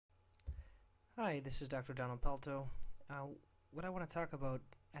Hi, this is Dr. Pelto. What I want to talk about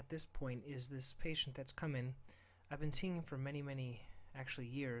at this point is this patient that's come in. I've been seeing him for many, actually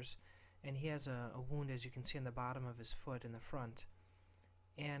years, and he has a wound, as you can see, on the bottom of his foot in the front.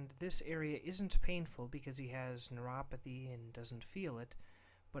 And this area isn't painful because he has neuropathy and doesn't feel it,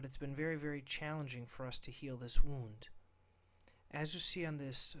 but it's been very challenging for us to heal this wound. As you see on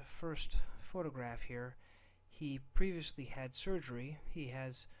this first photograph here, he previously had surgery. He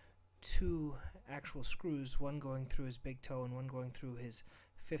has two actual screws, one going through his big toe and one going through his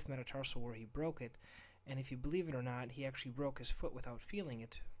fifth metatarsal where he broke it. And if you believe it or not, he actually broke his foot without feeling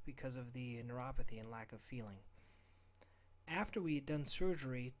it because of the neuropathy and lack of feeling. After we had done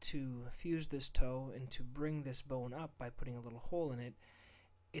surgery to fuse this toe and to bring this bone up by putting a little hole in it,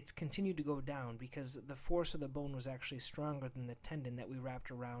 it's continued to go down because the force of the bone was actually stronger than the tendon that we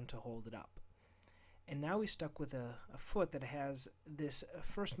wrapped around to hold it up. And now we're stuck with a foot that has this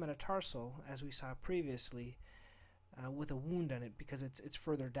first metatarsal, as we saw previously, with a wound on it because it's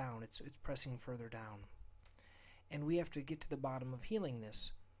further down. It's pressing further down. And we have to get to the bottom of healing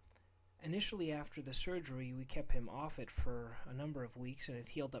this. Initially, after the surgery, we kept him off it for a number of weeks, and it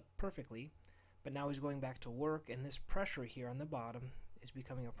healed up perfectly. But now he's going back to work, and this pressure here on the bottom is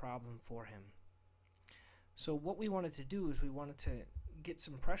becoming a problem for him. So what we wanted to do is we wanted to get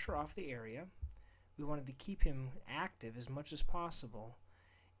some pressure off the area. We wanted to keep him active as much as possible,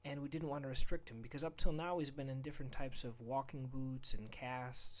 and we didn't want to restrict him because up till now he's been in different types of walking boots and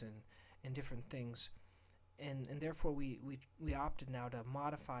casts and different things, and therefore we opted now to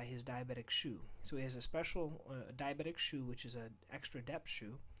modify his diabetic shoe. So he has a special diabetic shoe, which is an extra depth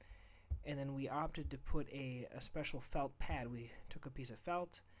shoe, and then we opted to put a special felt pad. We took a piece of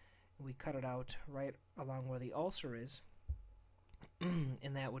felt and we cut it out right along where the ulcer is,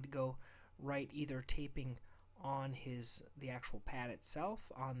 and that would go right either taping on the actual pad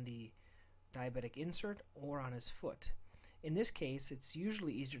itself, on the diabetic insert, or on his foot. In this case, it's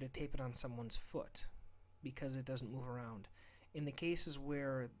usually easier to tape it on someone's foot because it doesn't move around. In the cases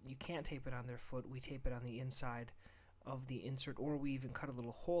where you can't tape it on their foot, we tape it on the inside of the insert, or we even cut a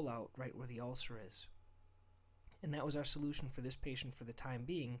little hole out right where the ulcer is. And that was our solution for this patient for the time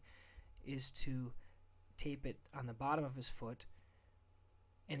being, is to tape it on the bottom of his foot.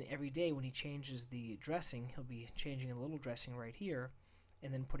 And every day when he changes the dressing, he'll be changing a little dressing right here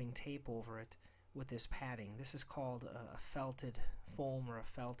and then putting tape over it with this padding. This is called a felted foam or a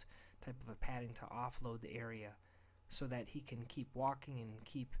felt type of a padding to offload the area so that he can keep walking and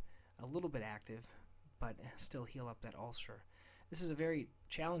keep a little bit active but still heal up that ulcer. This is a very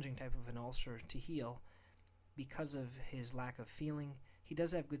challenging type of an ulcer to heal because of his lack of feeling. He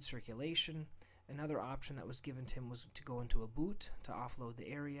does have good circulation. Another option that was given to him was to go into a boot to offload the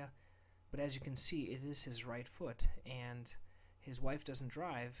area, but as you can see, it is his right foot, and his wife doesn't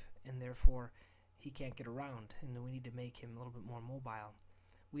drive, and therefore he can't get around, and we need to make him a little bit more mobile.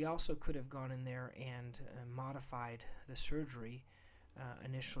 We also could have gone in there and modified the surgery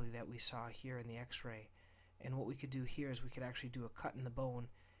initially that we saw here in the x-ray, and what we could do here is we could actually do a cut in the bone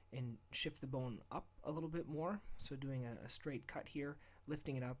and shift the bone up a little bit more, so doing a straight cut here,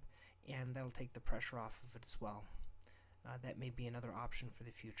 lifting it up, and that'll take the pressure off of it as well. That may be another option for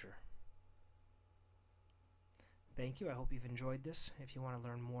the future. Thank you. I hope you've enjoyed this. If you want to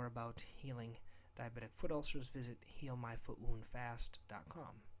learn more about healing diabetic foot ulcers, visit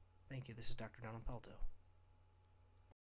healmyfootwoundfast.com. Thank you. This is Dr. Pelto.